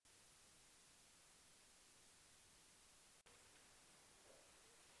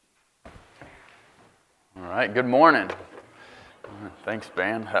right, good morning. Thanks,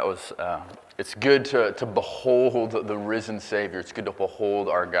 band. That was. It's good to behold the risen Savior. It's good to behold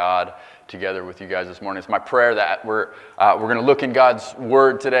our God together with you guys this morning. It's my prayer that we're going to look in God's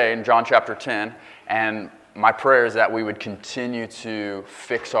Word today in John chapter 10, and my prayer is that we would continue to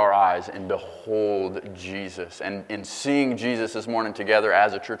fix our eyes and behold Jesus. And in seeing Jesus this morning together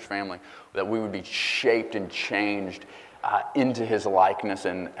as a church family, that we would be shaped and changed into his likeness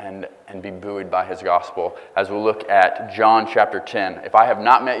and be buoyed by his gospel as we look at John chapter 10. If I have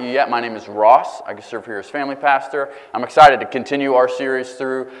not met you yet, my name is Ross. I serve here as family pastor. I'm excited to continue our series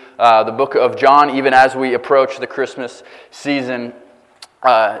through the book of John, even as we approach the Christmas season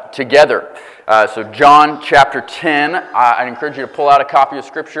together. So John chapter 10, I'd encourage you to pull out a copy of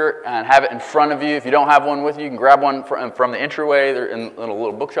Scripture and have it in front of you. If you don't have one with you, you can grab one from the entryway. They're in a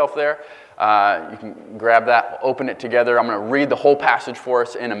little bookshelf there. You can grab that, open it together. I'm going to read the whole passage for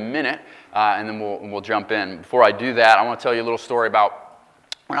us in a minute, and then we'll jump in. Before I do that, I want to tell you a little story about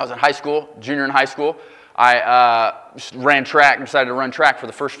when I was in high school, junior in high school. I decided to run track for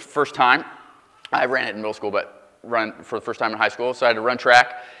the first time. I ran it in middle school, but run for the first time in high school. Decided to run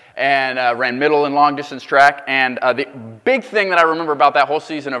track and ran middle and long distance track. And the big thing that I remember about that whole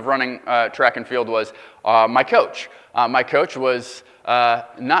season of running track and field was my coach. My coach was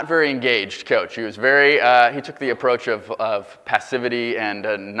not very engaged coach. He was he took the approach of passivity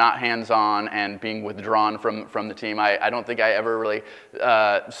and not hands-on and being withdrawn from the team. I don't think I ever really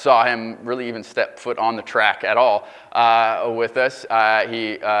saw him really even step foot on the track at all with us.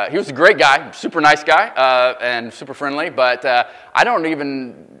 He was a great guy, super nice guy, and super friendly, but I don't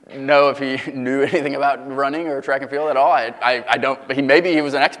even know if he knew anything about running or track and field at all. I don't. Maybe he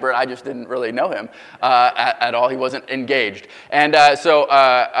was an expert. I just didn't really know him at all. He wasn't engaged, and so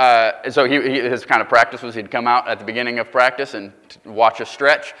his kind of practice was he'd come out at the beginning of practice and watch us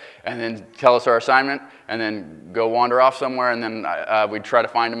stretch, and then tell us our assignment, and then go wander off somewhere, and then we'd try to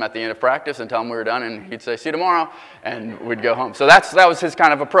find him at the end of practice and tell him we were done, and he'd say, "See you tomorrow," and we'd go home. So that was his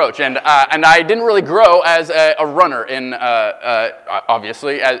kind of approach, and I didn't really grow as a runner.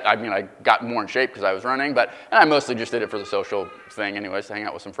 Obviously, I got more in shape because I was running, and I mostly just did it for the social thing, anyways, to hang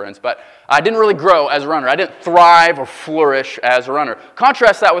out with some friends. But I didn't really grow as a runner. I didn't thrive or flourish as a runner.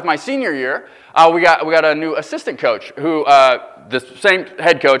 Contrast that with my senior year. We got a new assistant coach who, the same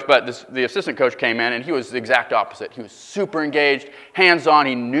head coach, but the assistant coach came in, and he was the exact opposite. He was super engaged, hands-on.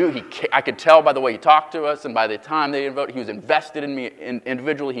 I could tell by the way he talked to us, and by the time they voted, he was invested in me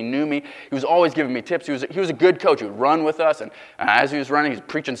individually. He knew me. He was always giving me tips. He was a good coach. He would run with us, and as he was running, he was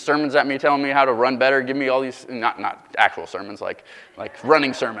preaching sermons at me, telling me how to run better, give me all these not actual sermons, like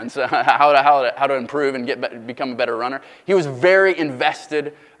running sermons, how to improve and become a better runner. He was very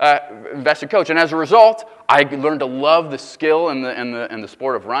invested coach, and as a result, I learned to love the skill and the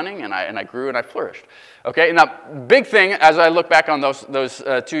sport of running, and I grew and I flourished. Okay, and the big thing as I look back on those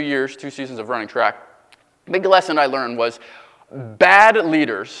 2 seasons of running track, big lesson I learned was bad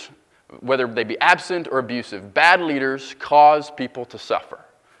leaders, whether they be absent or abusive, bad leaders cause people to suffer.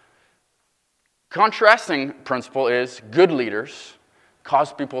 Contrasting principle is good leaders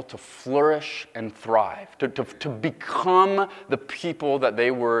cause people to flourish and thrive, to become the people that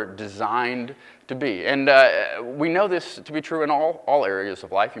they were designed to be. And we know this to be true in all areas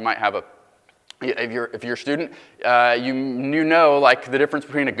of life. You might have if you're a student, you know like the difference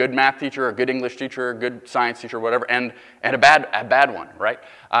between a good math teacher, a good English teacher, a good science teacher, whatever, and a bad one, right?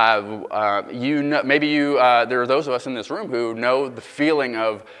 There are those of us in this room who know the feeling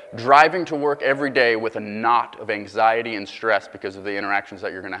of driving to work every day with a knot of anxiety and stress because of the interactions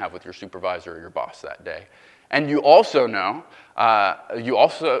that you're going to have with your supervisor or your boss that day. And you also know,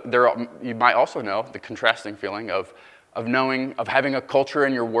 you might also know the contrasting feeling of having a culture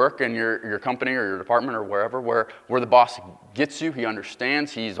in your work and your company or your department or wherever where the boss gets you, he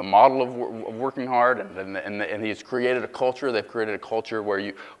understands, he's a model of working hard, and he's created a culture. They've created a culture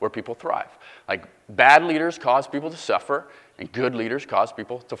where people thrive. Like bad leaders cause people to suffer, and good leaders cause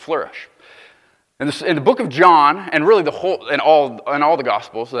people to flourish. In the book of John, and really in all the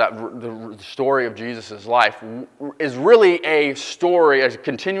Gospels, that the story of Jesus' life is really a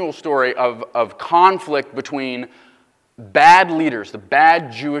continual story of conflict between bad leaders, the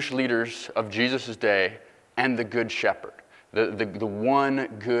bad Jewish leaders of Jesus' day, and the good shepherd, the one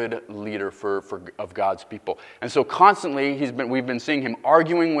good leader of God's people. And so constantly we've been seeing him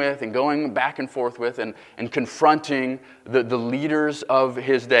arguing with and going back and forth with and confronting the leaders of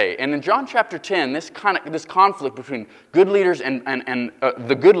his day. And in John chapter 10, this conflict between good leaders and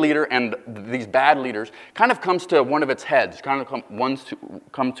the good leader and these bad leaders kind of comes to one of its heads, come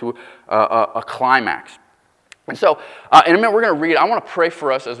to a climax. And so, in a minute, we're going to read. I want to pray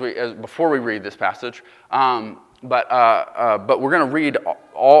for us before we read this passage. But we're going to read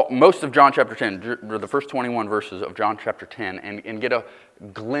most of John chapter 10, the first 21 verses of John chapter 10, and get a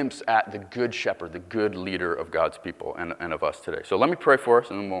glimpse at the good shepherd, the good leader of God's people and of us today. So let me pray for us,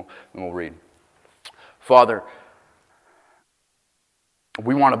 and then we'll read. Father,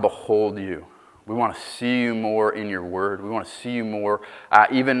 we want to behold you. We want to see you more in your word. We want to see you more,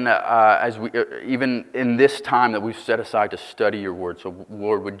 even in this time that we've set aside to study your word. So,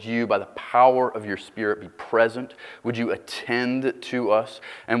 Lord, would you, by the power of your Spirit, be present? Would you attend to us?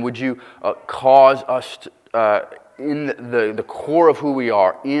 And would you cause us to, in the core of who we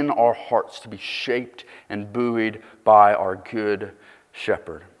are, in our hearts, to be shaped and buoyed by our good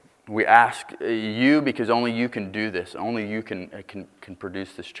shepherd? We ask you because only you can do this. Only you can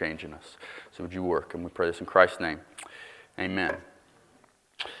produce this change in us. So would you work? And we pray this in Christ's name. Amen.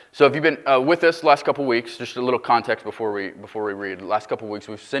 So if you've been with us the last couple weeks, just a little context before we read. The last couple weeks,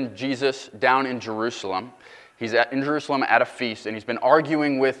 we've seen Jesus down in Jerusalem. He's in Jerusalem at a feast, and he's been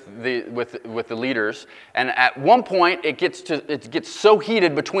arguing with the leaders. And at one point, it gets so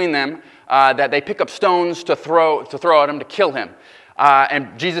heated between them that they pick up stones to throw at him to kill him.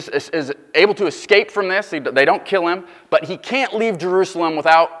 And Jesus is able to escape from this. They don't kill him, but he can't leave Jerusalem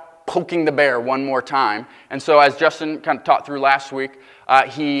without poking the bear one more time. And so, as Justin kind of taught through last week,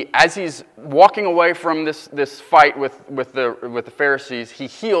 as he's walking away from this fight with the Pharisees, he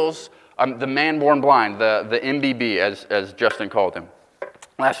heals the man born blind, the MBB, as Justin called him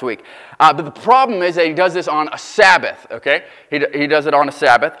last week. But the problem is that he does this on a Sabbath, okay? He does it on a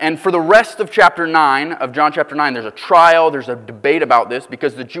Sabbath. And for the rest of chapter 9, of John chapter 9, there's a trial, there's a debate about this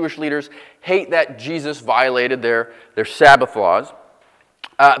because the Jewish leaders hate that Jesus violated their Sabbath laws.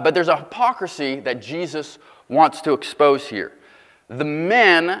 But there's a hypocrisy that Jesus wants to expose here. The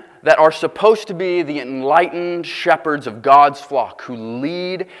men that are supposed to be the enlightened shepherds of God's flock, who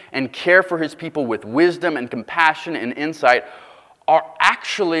lead and care for his people with wisdom and compassion and insight, are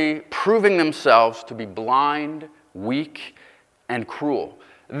actually proving themselves to be blind, weak, and cruel.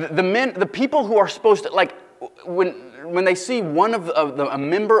 The people who are supposed to, like, when they see a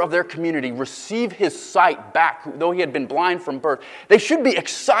member of their community receive his sight back, though he had been blind from birth, they should be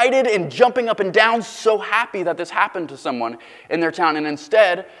excited and jumping up and down, so happy that this happened to someone in their town. And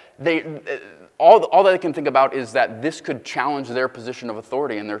instead, all they can think about is that this could challenge their position of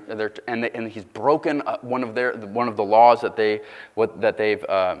authority, and he's broken one of the laws that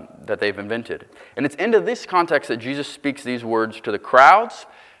they've invented. And it's into this context that Jesus speaks these words to the crowds.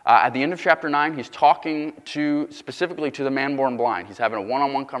 At the end of chapter 9, he's talking specifically to the man born blind. He's having a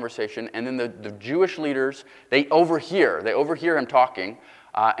one-on-one conversation, and then the Jewish leaders, they overhear him talking,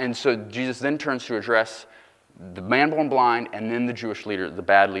 and so Jesus then turns to address the man born blind, and then the Jewish leaders, the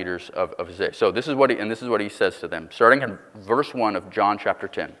bad leaders of his day. So this is what he says to them, starting in verse 1 of John chapter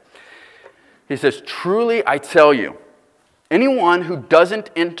 10. He says, "Truly I tell you, anyone who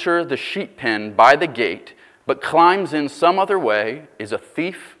doesn't enter the sheep pen by the gate, but climbs in some other way, is a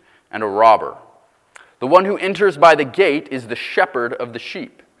thief and a robber. The one who enters by the gate is the shepherd of the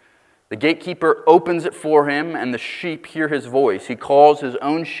sheep. The gatekeeper opens it for him, and the sheep hear his voice. He calls his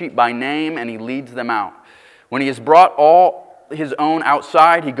own sheep by name, and he leads them out. When he has brought all his own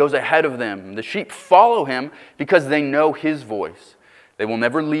outside, he goes ahead of them. The sheep follow him because they know his voice. They will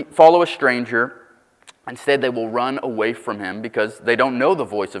never follow a stranger. Instead, they will run away from him because they don't know the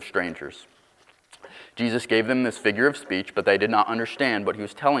voice of strangers." Jesus gave them this figure of speech, but they did not understand what he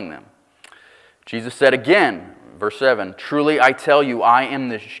was telling them. Jesus said again, verse 7, "Truly I tell you, I am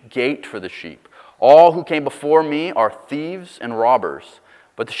the gate for the sheep. All who came before me are thieves and robbers,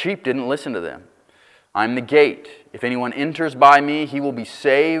 but the sheep didn't listen to them. I am the gate. If anyone enters by me, he will be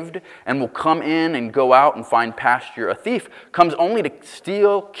saved and will come in and go out and find pasture. A thief comes only to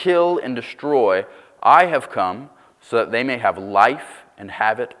steal, kill, and destroy. I have come so that they may have life and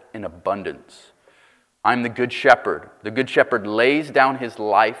have it in abundance. I am the good shepherd. The good shepherd lays down his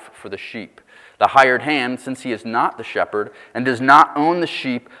life for the sheep. The hired hand, since he is not the shepherd and does not own the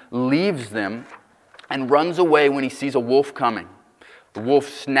sheep, leaves them and runs away when he sees a wolf coming. The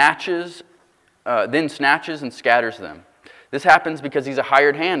wolf then snatches and scatters them. This happens because he's a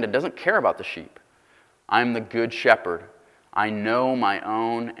hired hand and doesn't care about the sheep. I am the good shepherd. I know my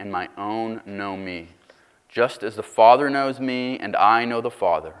own, and my own know me. Just as the Father knows me, and I know the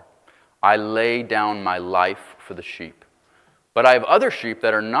Father. I lay down my life for the sheep. But I have other sheep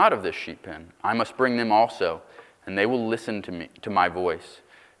that are not of this sheep pen. I must bring them also, and they will listen to my voice.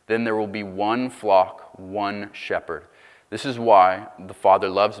 Then there will be one flock, one shepherd. This is why the Father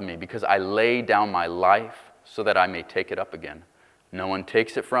loves me, because I lay down my life so that I may take it up again. No one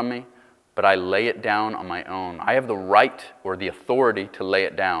takes it from me, but I lay it down on my own. I have the right or the authority to lay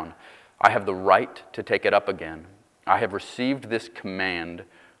it down. I have the right to take it up again. I have received this command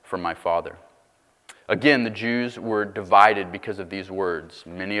from my Father." Again, the Jews were divided because of these words.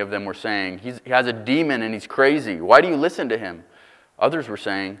 Many of them were saying, he has a demon and he's crazy. Why do you listen to him? Others were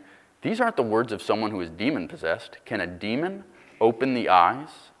saying, these aren't the words of someone who is demon-possessed. Can a demon open the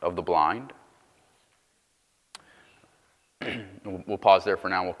eyes of the blind? We'll pause there for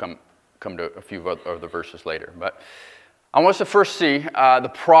now. We'll come to a few of the verses later. But I want us to first see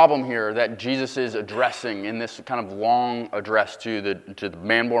the problem here that Jesus is addressing in this kind of long address to the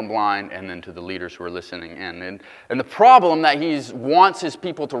man born blind and then to the leaders who are listening in. And the problem that he wants his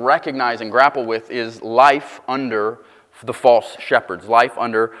people to recognize and grapple with is life under the false shepherds, life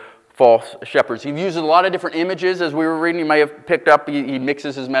under false shepherds. He uses a lot of different images as we were reading. You may have picked up, he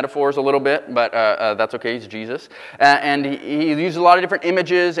mixes his metaphors a little bit, but that's okay, he's Jesus. And he uses a lot of different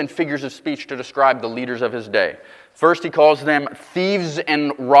images and figures of speech to describe the leaders of his day. First, he calls them thieves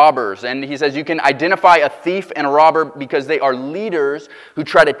and robbers. And he says you can identify a thief and a robber because they are leaders who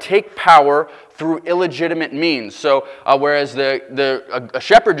try to take power through illegitimate means. So whereas a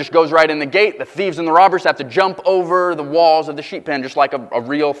shepherd just goes right in the gate, the thieves and the robbers have to jump over the walls of the sheep pen, just like a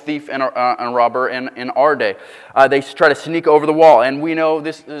real thief and a robber in our day. They try to sneak over the wall. And we know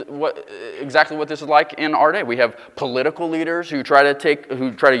this exactly what this is like in our day. We have political leaders who try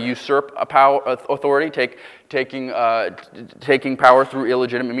to usurp authority, taking power through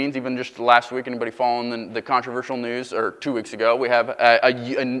illegitimate means. Even just last week, anybody following the controversial news, or 2 weeks ago, we have a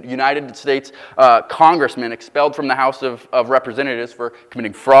United States congressman expelled from the House of Representatives for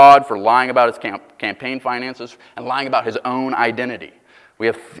committing fraud, for lying about his campaign finances, and lying about his own identity.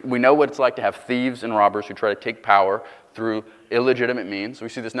 We know what it's like to have thieves and robbers who try to take power through illegitimate means. We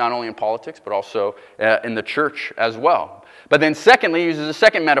see this not only in politics, but also in the church as well. But then secondly, he uses a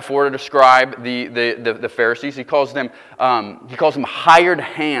second metaphor to describe the Pharisees. He calls them hired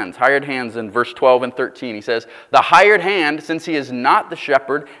hands. Hired hands in verse 12 and 13. He says, "The hired hand, since he is not the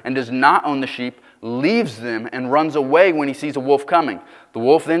shepherd and does not own the sheep, leaves them and runs away when he sees a wolf coming. The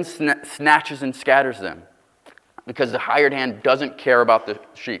wolf then snatches and scatters them," because the hired hand doesn't care about the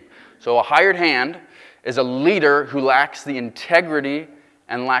sheep. So a hired hand is a leader who lacks the integrity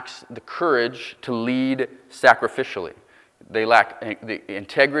and lacks the courage to lead sacrificially. They lack the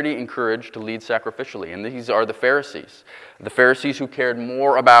integrity and courage to lead sacrificially. And these are the Pharisees. The Pharisees who cared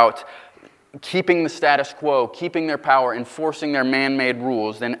more about keeping the status quo, keeping their power, enforcing their man-made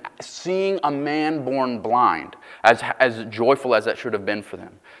rules, than seeing a man born blind, as joyful as that should have been for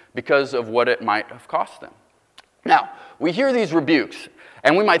them, because of what it might have cost them. Now, we hear these rebukes,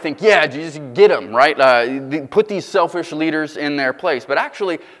 and we might think, yeah, Jesus, get them, right? Put these selfish leaders in their place. But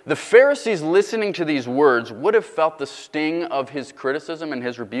actually, the Pharisees listening to these words would have felt the sting of his criticism and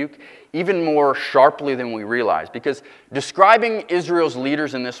his rebuke even more sharply than we realize. Because describing Israel's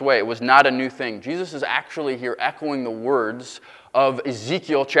leaders in this way was not a new thing. Jesus is actually here echoing the words of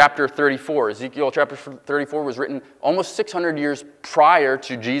Ezekiel chapter 34. Ezekiel chapter 34 was written almost 600 years prior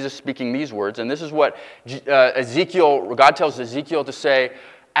to Jesus speaking these words. And this is what God tells Ezekiel to say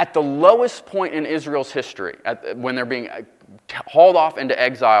at the lowest point in Israel's history, when they're being hauled off into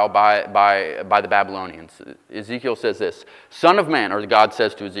exile by the Babylonians. Ezekiel says this, "Son of man," or God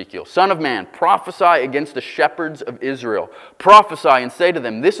says to Ezekiel, "Son of man, prophesy against the shepherds of Israel. Prophesy and say to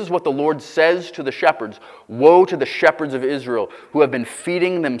them, this is what the Lord says to the shepherds. Woe to the shepherds of Israel who have been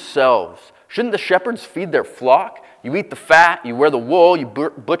feeding themselves. Shouldn't the shepherds feed their flock? You eat the fat, you wear the wool, you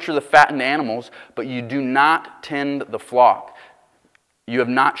butcher the fattened animals, but you do not tend the flock. You have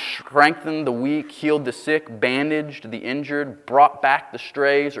not strengthened the weak, healed the sick, bandaged the injured, brought back the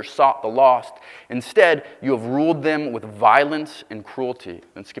strays, or sought the lost. Instead, you have ruled them with violence and cruelty."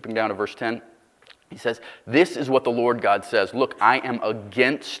 And skipping down to verse 10, he says, "This is what the Lord God says. Look, I am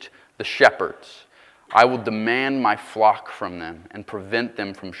against the shepherds. I will demand my flock from them and prevent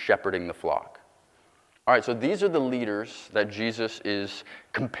them from shepherding the flock." All right, so these are the leaders that Jesus is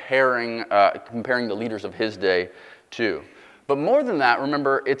comparing the leaders of his day to. But more than that,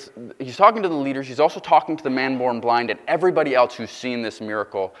 remember, he's talking to the leaders, he's also talking to the man born blind and everybody else who's seen this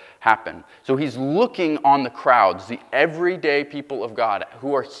miracle happen. So he's looking on the crowds, the everyday people of God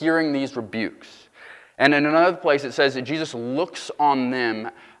who are hearing these rebukes. And in another place it says that Jesus looks on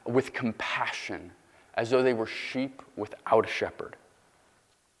them with compassion, as though they were sheep without a shepherd.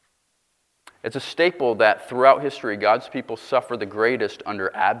 It's a staple that throughout history, God's people suffer the greatest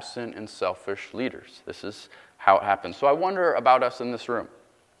under absent and selfish leaders. This is how it happens. So I wonder about us in this room.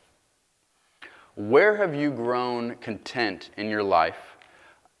 Where have you grown content in your life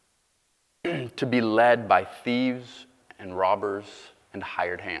to be led by thieves and robbers and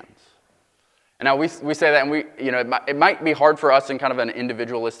hired hands? And now we say that, and it might be hard for us in kind of an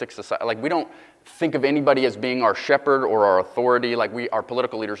individualistic society. Like, we don't think of anybody as being our shepherd or our authority. Like, our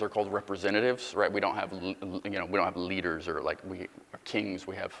political leaders are called representatives, right? We don't have leaders, or like we are kings.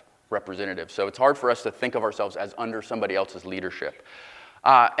 We have representatives. So it's hard for us to think of ourselves as under somebody else's leadership.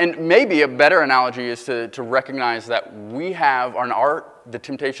 And maybe a better analogy is to recognize that we have the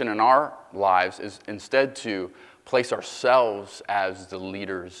temptation in our lives is instead to place ourselves as the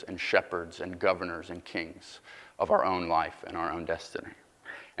leaders and shepherds and governors and kings of our own life and our own destiny.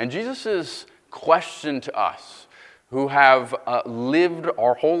 And Jesus' question to us, who have lived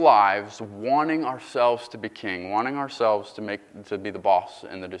our whole lives wanting ourselves to be king, wanting ourselves to be the boss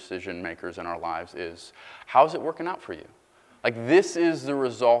and the decision makers in our lives, is, how's it working out for you? Like, this is the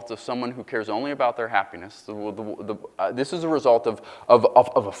result of someone who cares only about their happiness. This is the result of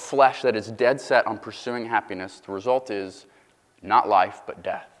a flesh that is dead set on pursuing happiness. The result is not life, but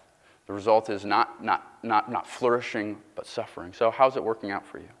death. The result is not flourishing, but suffering. So how's it working out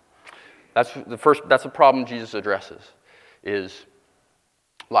for you? That's the problem Jesus addresses, is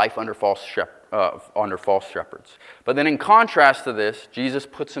life under false shepherds. But then in contrast to this, Jesus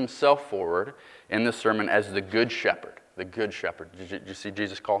puts himself forward in this sermon as the good shepherd. The good shepherd. Did you see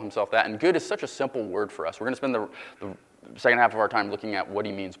Jesus call himself that? And good is such a simple word for us. We're going to spend the second half of our time looking at what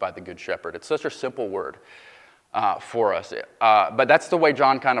he means by the good shepherd. It's such a simple word for us. But that's the way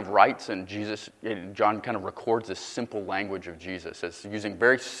John kind of writes, and John kind of records this simple language of Jesus. It's using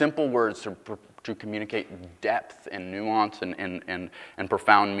very simple words to communicate depth and nuance and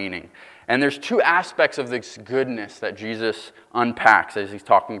profound meaning. And there's two aspects of this goodness that Jesus unpacks as he's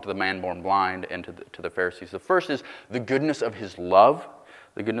talking to the man born blind and to the Pharisees. The first is the goodness of his love,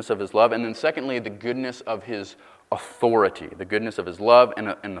 and then secondly, the goodness of his authority, the goodness of his love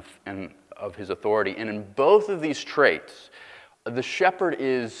and of his authority. And in both of these traits, the shepherd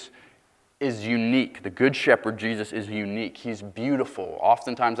is unique. The good shepherd, Jesus, is unique. He's beautiful.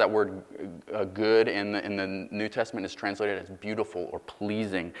 Oftentimes that word good in the New Testament is translated as beautiful or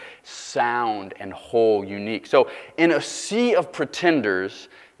pleasing, sound and whole, unique. So in a sea of pretenders,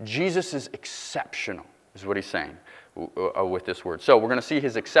 Jesus is exceptional, is what he's saying with this word. So we're going to see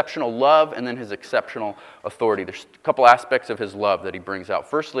his exceptional love and then his exceptional authority. There's a couple aspects of his love that he brings out.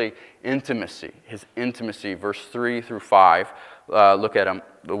 Firstly, intimacy. His intimacy, verse 3 through 5. Look at them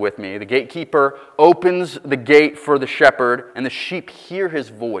with me. The gatekeeper opens the gate for the shepherd, and the sheep hear his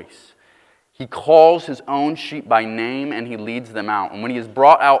voice. He calls his own sheep by name, and he leads them out. And when he has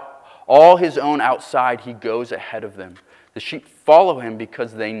brought out all his own outside, he goes ahead of them. The sheep follow him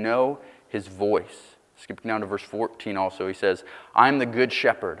because they know his voice. Skipping down to verse 14 also, he says, I am the good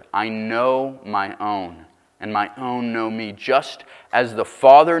shepherd. I know my own, and my own know me. Just as the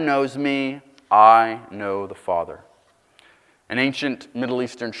Father knows me, I know the Father. An ancient Middle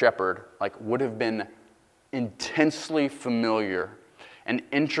Eastern shepherd would have been intensely familiar and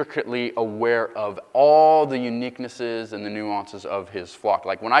intricately aware of all the uniquenesses and the nuances of his flock.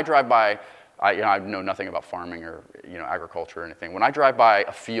 Like, when I drive by, I know nothing about farming or agriculture or anything. When I drive by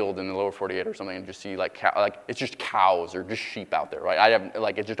a field in the lower 48 or something and just see it's just cows or just sheep out there, right? I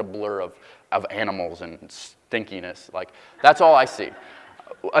have it's just a blur of animals and stinkiness. That's all I see.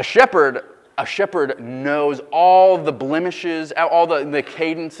 A shepherd knows all the blemishes, all the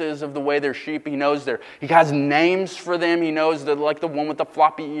cadences of the way they're sheep. He knows he has names for them. He knows the one with the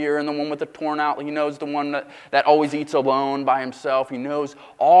floppy ear and the one with the torn out. He knows the one that always eats alone by himself. He knows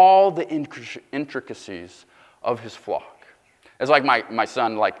all the intricacies of his flock. It's like my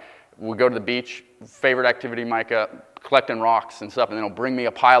son, we go to the beach, favorite activity, Micah, collecting rocks and stuff, and then he'll bring me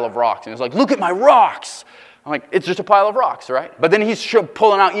a pile of rocks. And he's like, look at my rocks. I'm like, it's just a pile of rocks, right? But then he's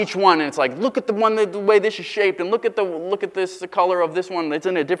pulling out each one, and it's like, look at the one, the way this is shaped, and look at this, the color of this one.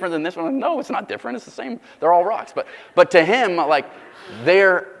 Isn't it different than this one? Like, no, it's not different. It's the same. They're all rocks. But to him,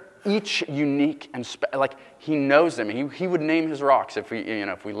 they're each unique and he knows them. He would name his rocks if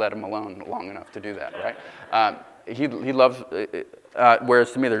we let him alone long enough to do that, right? He loves.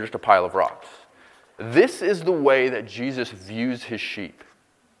 Whereas to me, they're just a pile of rocks. This is the way that Jesus views his sheep.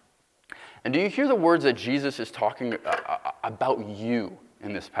 And do you hear the words that Jesus is talking about you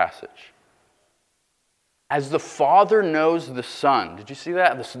in this passage? As the Father knows the Son. Did you see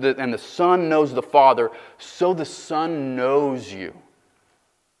that? And the Son knows the Father, so the Son knows you.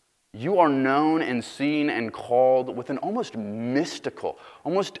 You are known and seen and called with an almost mystical,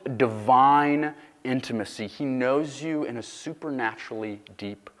 almost divine intimacy. He knows you in a supernaturally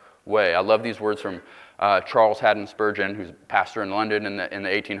deep way. I love these words from Charles Haddon Spurgeon, who's a pastor in London in the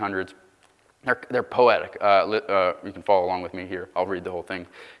 1800s. They're poetic. You can follow along with me here. I'll read the whole thing.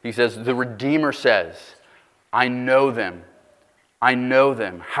 He says, the Redeemer says, I know them. I know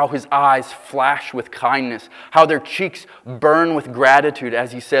them, how his eyes flash with kindness, how their cheeks burn with gratitude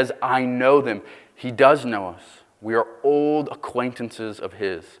as he says, I know them. He does know us. We are old acquaintances of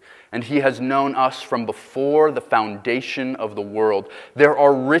his, and he has known us from before the foundation of the world. There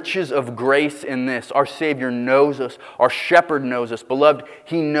are riches of grace in this. Our Savior knows us. Our Shepherd knows us. Beloved,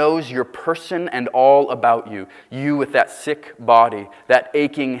 he knows your person and all about you. You with that sick body, that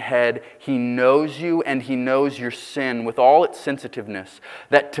aching head. He knows you, and he knows your sin with all its sensitiveness,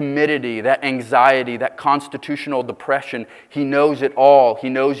 that timidity, that anxiety, that constitutional depression. He knows it all. He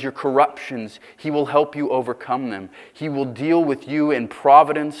knows your corruptions. He will help you overcome them. He will deal with you in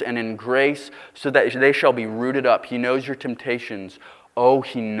providence and in grace so that they shall be rooted up. He knows your temptations. Oh,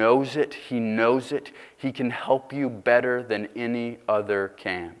 he knows it. He knows it. He can help you better than any other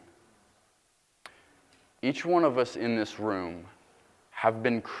can. Each one of us in this room have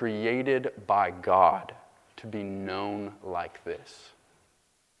been created by God to be known like this.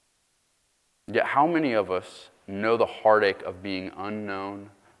 Yet how many of us know the heartache of being unknown,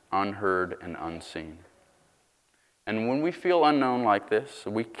 unheard, and unseen? And when we feel unknown like this,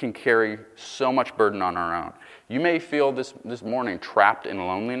 we can carry so much burden on our own. You may feel this morning trapped in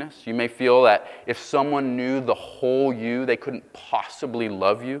loneliness. You may feel that if someone knew the whole you, they couldn't possibly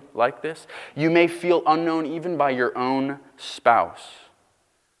love you like this. You may feel unknown even by your own spouse.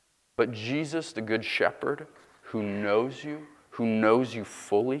 But Jesus, the Good Shepherd, who knows you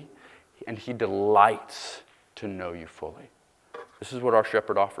fully, and he delights to know you fully. This is what our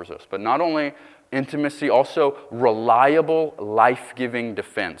shepherd offers us. But not only intimacy, also reliable, life-giving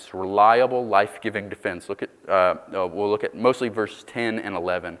defense. Reliable, life-giving defense. We'll look at mostly verse 10 and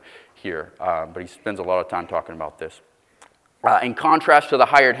 11 here, but he spends a lot of time talking about this. In contrast to the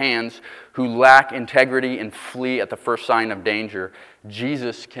hired hands who lack integrity and flee at the first sign of danger,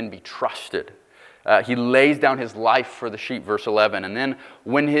 Jesus can be trusted. He lays down his life for the sheep, verse 11. And then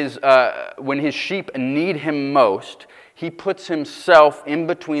when his sheep need him most, he puts himself in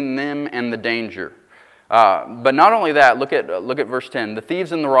between them and the danger. But not only that, look at verse 10. The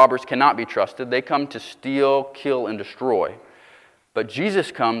thieves and the robbers cannot be trusted. They come to steal, kill, and destroy. But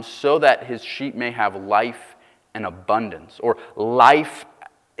Jesus comes so that his sheep may have life and abundance, or life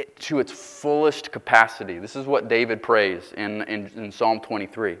to its fullest capacity. This is what David prays in Psalm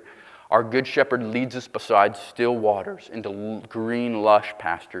 23. Our good shepherd leads us beside still waters into green, lush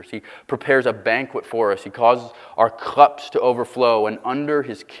pastures. He prepares a banquet for us. He causes our cups to overflow, and under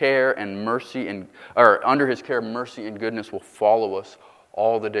his care, mercy and goodness will follow us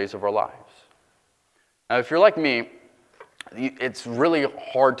all the days of our lives. Now, if you're like me, it's really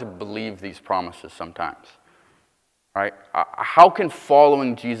hard to believe these promises sometimes. Right? How can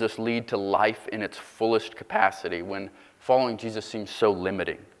following Jesus lead to life in its fullest capacity when following Jesus seems so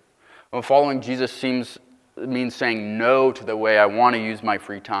limiting? When following Jesus means saying no to the way I want to use my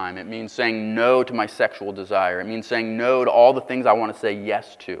free time. It means saying no to my sexual desire. It means saying no to all the things I want to say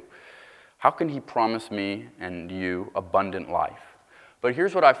yes to. How can he promise me and you abundant life? But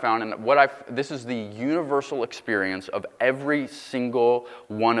here's what I found, and this is the universal experience of every single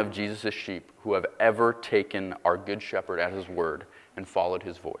one of Jesus' sheep who have ever taken our Good Shepherd at his word and followed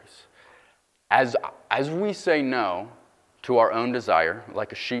his voice. As we say no to our own desire,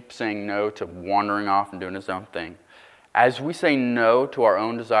 like a sheep saying no to wandering off and doing his own thing, as we say no to our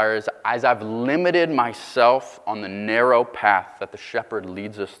own desires, as I've limited myself on the narrow path that the shepherd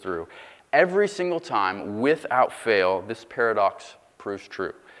leads us through, every single time, without fail, this paradox proves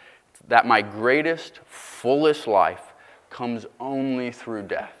true. That my greatest, fullest life comes only through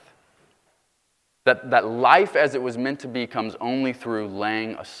death. That life as it was meant to be comes only through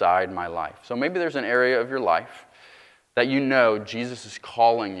laying aside my life. So maybe there's an area of your life that you know Jesus is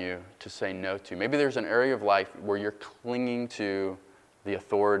calling you to say no to. Maybe there's an area of life where you're clinging to the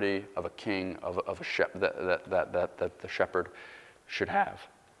authority of a king, of a shepherd that the shepherd should have.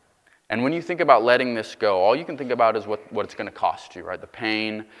 And when you think about letting this go, all you can think about is what it's going to cost you, right? The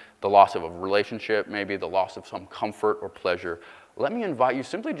pain, the loss of a relationship, maybe the loss of some comfort or pleasure. Let me invite you,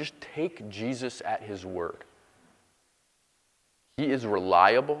 simply just take Jesus at his word. He is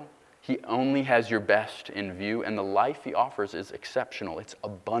reliable. He only has your best in view, and the life he offers is exceptional. It's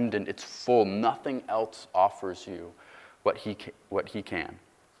abundant. It's full. Nothing else offers you what he can.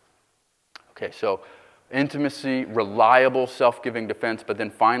 Okay, so intimacy, reliable, self-giving defense, but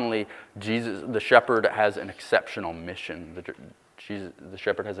then finally, Jesus, the shepherd, has an exceptional mission. The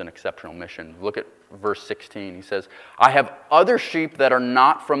shepherd has an exceptional mission. Look at verse 16. He says, I have other sheep that are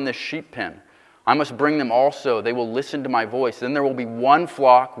not from this sheep pen. I must bring them also. They will listen to my voice. Then there will be one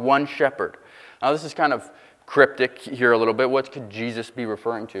flock, one shepherd. Now this is kind of cryptic here a little bit. What could Jesus be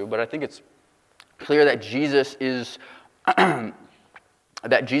referring to? But I think it's clear that Jesus is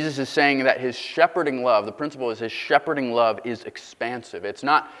that Jesus is saying that his shepherding love, the principle is his shepherding love is expansive. It's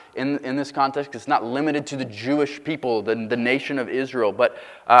not, in this context, it's not limited to the Jewish people, the nation of Israel, but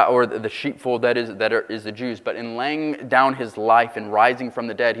or the sheepfold that is the Jews. But in laying down his life and rising from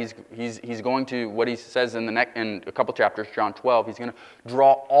the dead, he's going to, what he says in a couple chapters, John 12, he's going to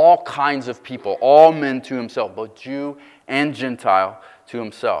draw all kinds of people, all men to himself, both Jew and Gentile to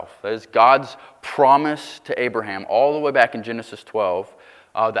himself. That is God's promise to Abraham all the way back in Genesis 12,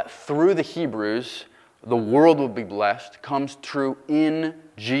 that through the Hebrews, the world will be blessed, comes true in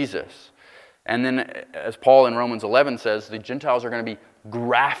Jesus. And then, as Paul in Romans 11 says, the Gentiles are going to be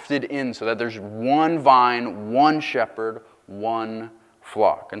grafted in so that there's one vine, one shepherd, one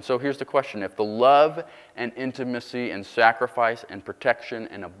flock. And so here's the question. If the love and intimacy and sacrifice and protection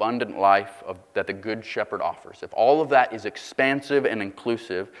and abundant life that the Good Shepherd offers, if all of that is expansive and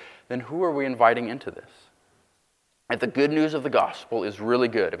inclusive, then who are we inviting into this? If the good news of the gospel is really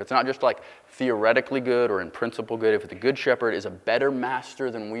good, if it's not just like theoretically good or in principle good, if the Good Shepherd is a better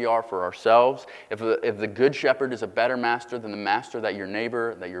master than we are for ourselves, if the Good Shepherd is a better master than the master that your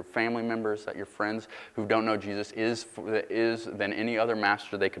neighbor, that your family members, that your friends who don't know Jesus is than any other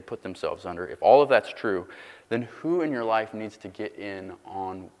master they could put themselves under, if all of that's true, then who in your life needs to get in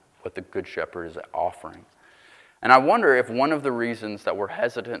on what the Good Shepherd is offering? And I wonder if one of the reasons that we're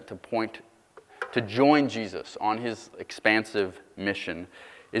hesitant to join Jesus on his expansive mission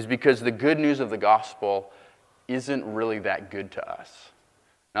is because the good news of the gospel isn't really that good to us.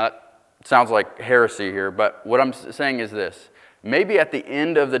 Now, that sounds like heresy here, but what I'm saying is this. Maybe at the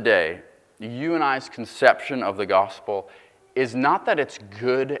end of the day, you and I's conception of the gospel is not that it's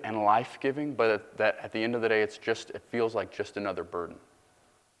good and life-giving, but that at the end of the day, it feels like just another burden.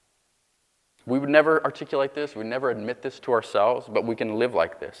 We would never articulate this, we would never admit this to ourselves, but we can live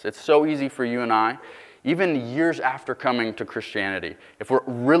like this. It's so easy for you and I, even years after coming to Christianity, if we're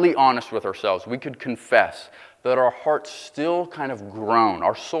really honest with ourselves, we could confess that our hearts still kind of groan,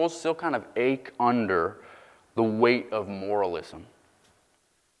 our souls still kind of ache under the weight of moralism.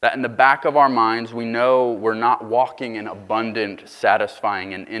 That in the back of our minds, we know we're not walking an abundant,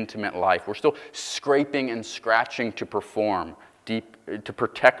 satisfying, and intimate life. We're still scraping and scratching to perform, to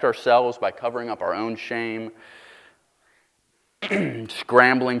protect ourselves by covering up our own shame,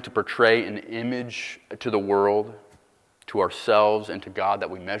 scrambling to portray an image to the world, to ourselves, and to God that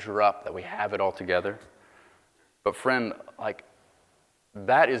we measure up, that we have it all together. But friend,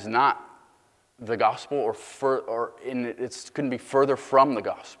 that is not the gospel, it couldn't be further from the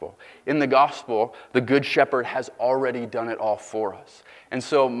gospel. In the gospel, the Good Shepherd has already done it all for us. And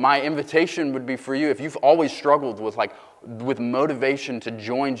so my invitation would be for you, if you've always struggled with motivation to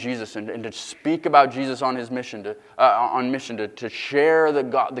join Jesus and to speak about Jesus on his mission, to share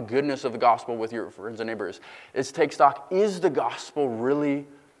the goodness of the gospel with your friends and neighbors, is take stock. Is the gospel really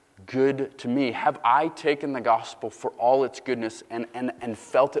good to me? Have I taken the gospel for all its goodness and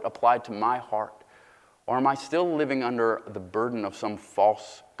felt it applied to my heart? Or am I still living under the burden of some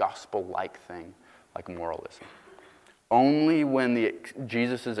false gospel-like thing, like moralism? Only when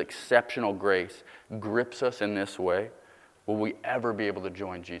Jesus' exceptional grace grips us in this way will we ever be able to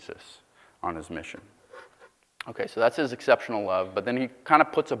join Jesus on his mission. Okay, so that's his exceptional love, but then he kind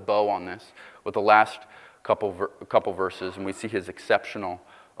of puts a bow on this with the last couple verses, and we see his exceptional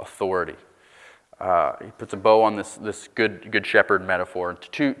authority. He puts a bow on this good shepherd metaphor.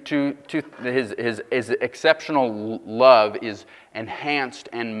 His exceptional love is enhanced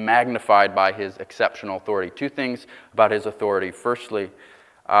and magnified by his exceptional authority. Two things about his authority. Firstly,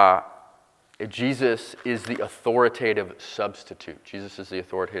 Jesus is the authoritative substitute. Jesus is the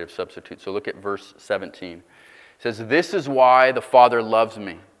authoritative substitute. So look at verse 17. It says, "This is why the Father loves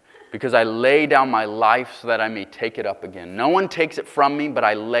me, because I lay down my life so that I may take it up again. No one takes it from me, but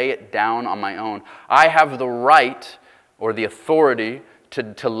I lay it down on my own. I have the right or the authority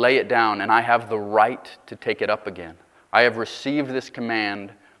to lay it down, and I have the right to take it up again. I have received this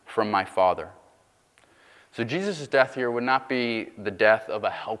command from my Father." So Jesus' death here would not be the death of a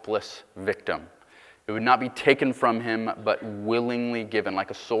helpless victim. It would not be taken from him, but willingly given,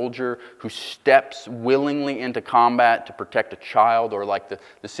 like a soldier who steps willingly into combat to protect a child, or like the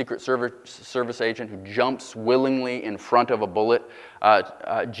Secret Service agent who jumps willingly in front of a bullet.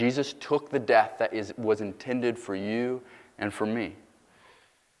 Jesus took the death that was intended for you and for me.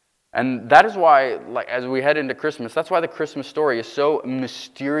 And that is why, as we head into Christmas, that's why the Christmas story is so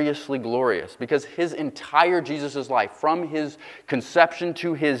mysteriously glorious. Because his entire Jesus' life, from his conception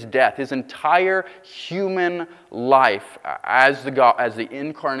to his death, his entire human life as the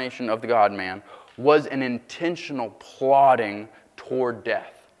incarnation of the God-man, was an intentional plodding toward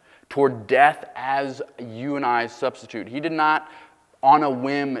death as you and I's substitute. He did not on a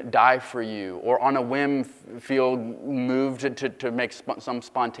whim die for you, or on a whim feel moved to make some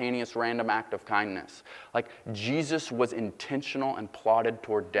spontaneous random act of kindness. Like, Jesus was intentional and plotted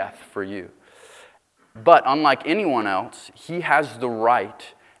toward death for you. But unlike anyone else, he has the right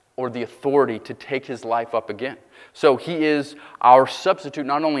or the authority to take his life up again. So he is our substitute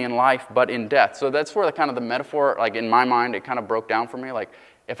not only in life but in death. So that's where the metaphor, like in my mind, it kind of broke down for me. Like,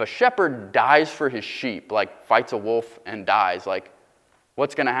 if a shepherd dies for his sheep, like fights a wolf and dies, like,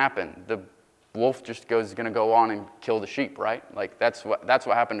 what's going to happen? The wolf just is going to go on and kill the sheep, right? Like, that's what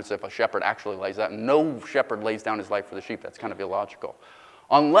happens if a shepherd actually lays down. No shepherd lays down his life for the sheep. That's kind of illogical.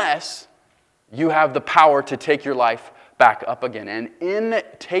 Unless you have the power to take your life back up again. And in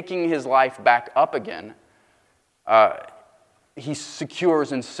taking his life back up again, he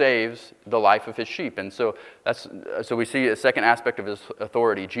secures and saves the life of his sheep. And so we see a second aspect of his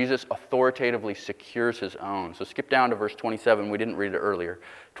authority. Jesus authoritatively secures his own. So skip down to verse 27. We didn't read it earlier.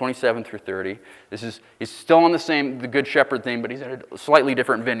 27 through 30. He's still on the good shepherd theme, but he's at a slightly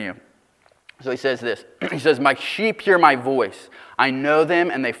different venue. So he says this. He says, "My sheep hear my voice. I know them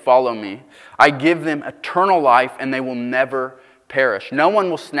and they follow me. I give them eternal life and they will never perish. No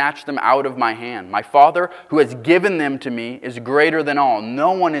one will snatch them out of my hand. My Father who has given them to me is greater than all.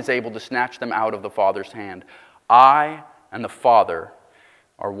 No one is able to snatch them out of the Father's hand. I and the Father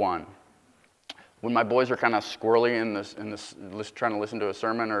are one." When my boys are kind of squirrely in this trying to listen to a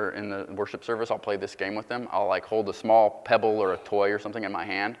sermon or in the worship service, I'll play this game with them. I'll hold a small pebble or a toy or something in my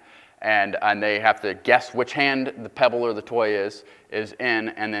hand, and they have to guess which hand the pebble or the toy is in,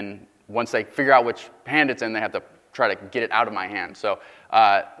 and then once they figure out which hand it's in, they have to try to get it out of my hand. So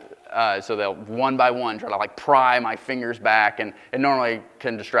they'll one by one try to pry my fingers back, and it normally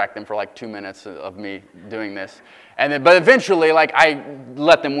can distract them for 2 minutes of me doing this. But eventually, I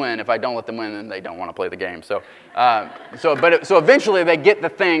let them win. If I don't let them win, then they don't want to play the game. So eventually they get the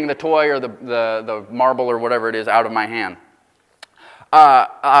thing, the toy or the marble or whatever it is, out of my hand.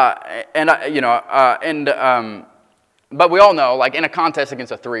 But we all know, in a contest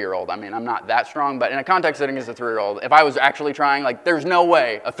against a 3-year-old, I mean, I'm not that strong, but in a contest against a 3-year-old, if I was actually trying, there's no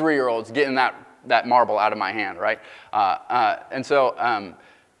way a 3-year-old's getting that marble out of my hand, right? And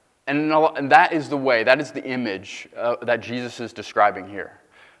that is the way, that is the image that Jesus is describing here.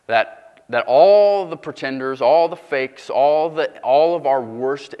 That all the pretenders, all the fakes, all of our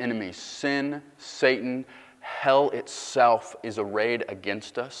worst enemies, sin, Satan, hell itself is arrayed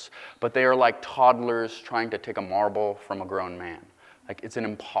against us, but they are like toddlers trying to take a marble from a grown man. It's an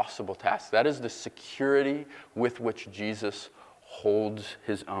impossible task. That is the security with which Jesus holds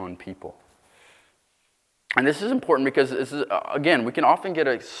his own people. And this is important because again, we can often get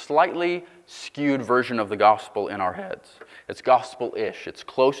a slightly skewed version of the gospel in our heads. It's gospel-ish. It's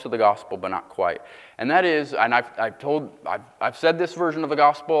close to the gospel, but not quite. And that is, and I've said this version of the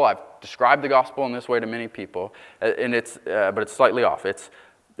gospel. I've described the gospel in this way to many people, but it's slightly off. It's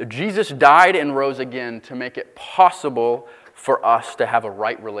Jesus died and rose again to make it possible for us to have a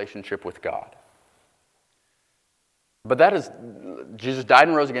right relationship with God. But that is, Jesus died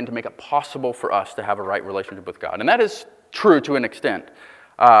and rose again to make it possible for us to have a right relationship with God. And that is true to an extent,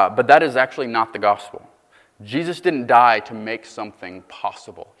 but that is actually not the gospel. Jesus didn't die to make something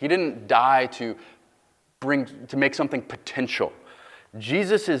possible. He didn't die to make something potential.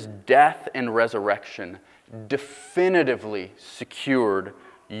 Jesus' death and resurrection definitively secured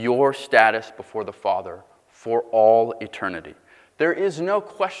your status before the Father for all eternity. There is no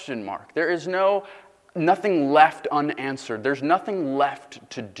question mark. There is nothing left unanswered. There's nothing left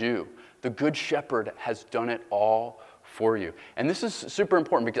to do. The Good Shepherd has done it all for you. And this is super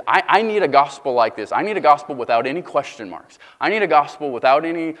important because I need a gospel like this. I need a gospel without any question marks. I need a gospel without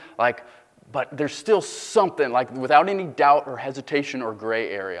any, but there's still something, without any doubt or hesitation or gray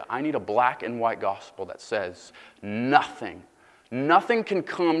area. I need a black and white gospel that says nothing can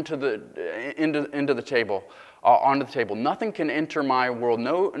come into the table, onto the table. Nothing can enter my world.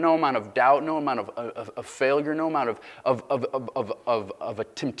 No amount of doubt, no amount of failure, no amount of a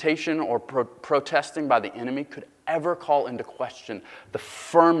temptation or protesting by the enemy could ever call into question the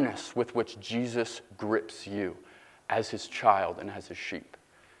firmness with which Jesus grips you as his child and as his sheep.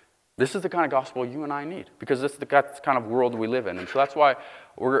 This is the kind of gospel you and I need, because that's the kind of world we live in. And so that's why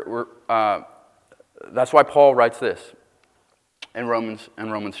that's why Paul writes this in Romans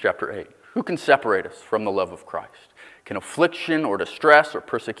chapter 8. Who can separate us from the love of Christ? Can affliction or distress or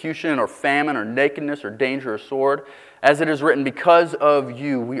persecution or famine or nakedness or danger or sword? As it is written, because of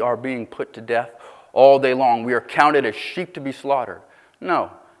you we are being put to death all day long. We are counted as sheep to be slaughtered.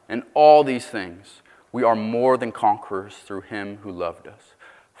 No, in all these things we are more than conquerors through him who loved us.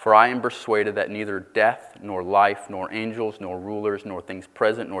 For I am persuaded that neither death, nor life, nor angels, nor rulers, nor things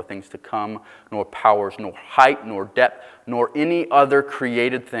present, nor things to come, nor powers, nor height, nor depth, nor any other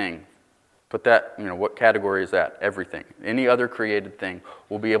created thing. Put that, what category is that? Everything. Any other created thing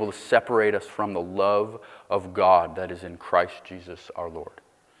will be able to separate us from the love of God that is in Christ Jesus our Lord.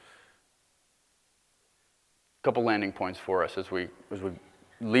 A couple landing points for us as we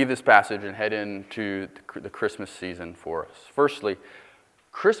leave this passage and head into the Christmas season for us. Firstly,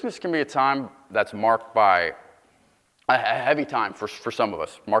 Christmas can be a time that's marked by a heavy time for some of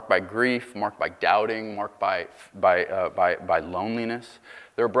us, marked by grief, marked by doubting, marked by loneliness.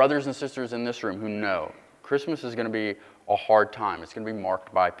 There are brothers and sisters in this room who know Christmas is going to be a hard time. It's going to be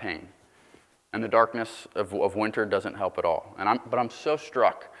marked by pain. And the darkness of winter doesn't help at all. But I'm so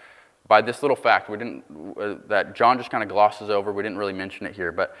struck by this little fact that John just kind of glosses over. We didn't really mention it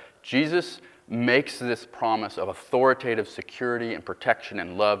here, but Jesus makes this promise of authoritative security and protection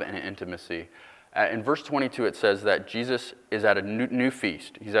and love and intimacy. In verse 22, it says that Jesus is at a new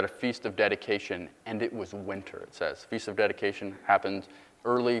feast. He's at a feast of dedication, and it was winter, it says. Feast of dedication happens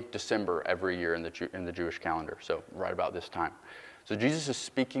early December every year in the Jewish calendar, so right about this time. So Jesus is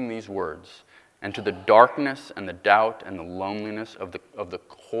speaking these words, and to the darkness and the doubt and the loneliness of the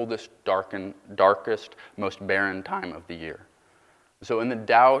coldest, darkest, most barren time of the year. So in the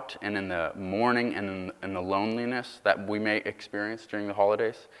doubt and in the mourning and in the loneliness that we may experience during the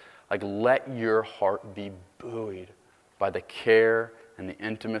holidays, let your heart be buoyed by the care and the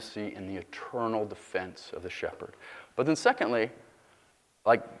intimacy and the eternal defense of the shepherd. But then secondly,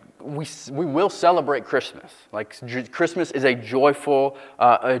 we will celebrate Christmas. Christmas is a joyful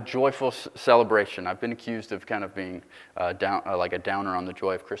celebration. I've been accused of kind of being a downer on the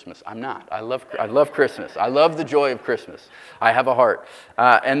joy of Christmas. I'm not. I love Christmas. I love the joy of Christmas. I have a heart,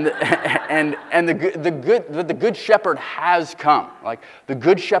 and the good shepherd has come. The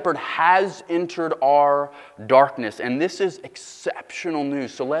good shepherd has entered our darkness, and this is exceptional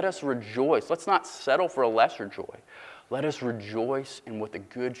news. So let us rejoice. Let's not settle for a lesser joy. Let us rejoice in what the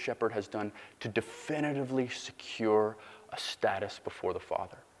Good Shepherd has done to definitively secure a status before the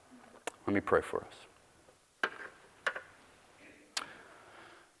Father. Let me pray for us.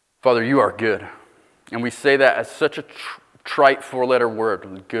 Father, you are good. And we say that as such a trite four-letter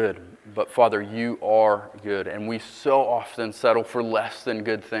word, good. But Father, you are good. And we so often settle for less than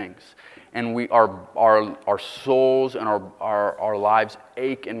good things. And our souls and our lives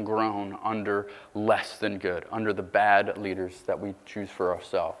ache and groan under less than good, under the bad leaders that we choose for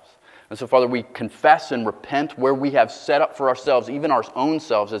ourselves. And so, Father, we confess and repent where we have set up for ourselves, even our own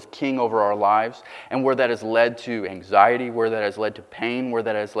selves, as king over our lives, and where that has led to anxiety, where that has led to pain, where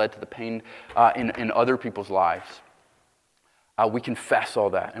that has led to the pain in other people's lives. We confess all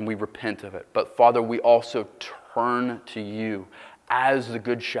that and we repent of it. But, Father, we also turn to you as the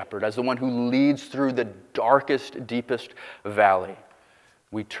Good Shepherd, as the one who leads through the darkest, deepest valley.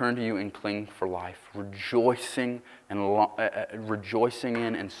 We turn to you and cling for life, rejoicing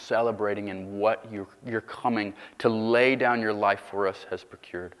in and celebrating in what you're coming to lay down your life for us has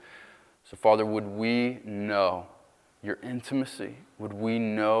procured. So, Father, would we know your intimacy? Would we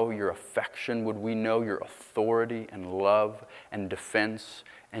know your affection? Would we know your authority and love and defense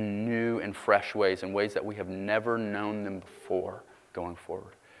in new and fresh ways, in ways that we have never known them before? Going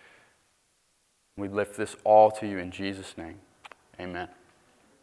forward. We lift this all to you in Jesus' name. Amen.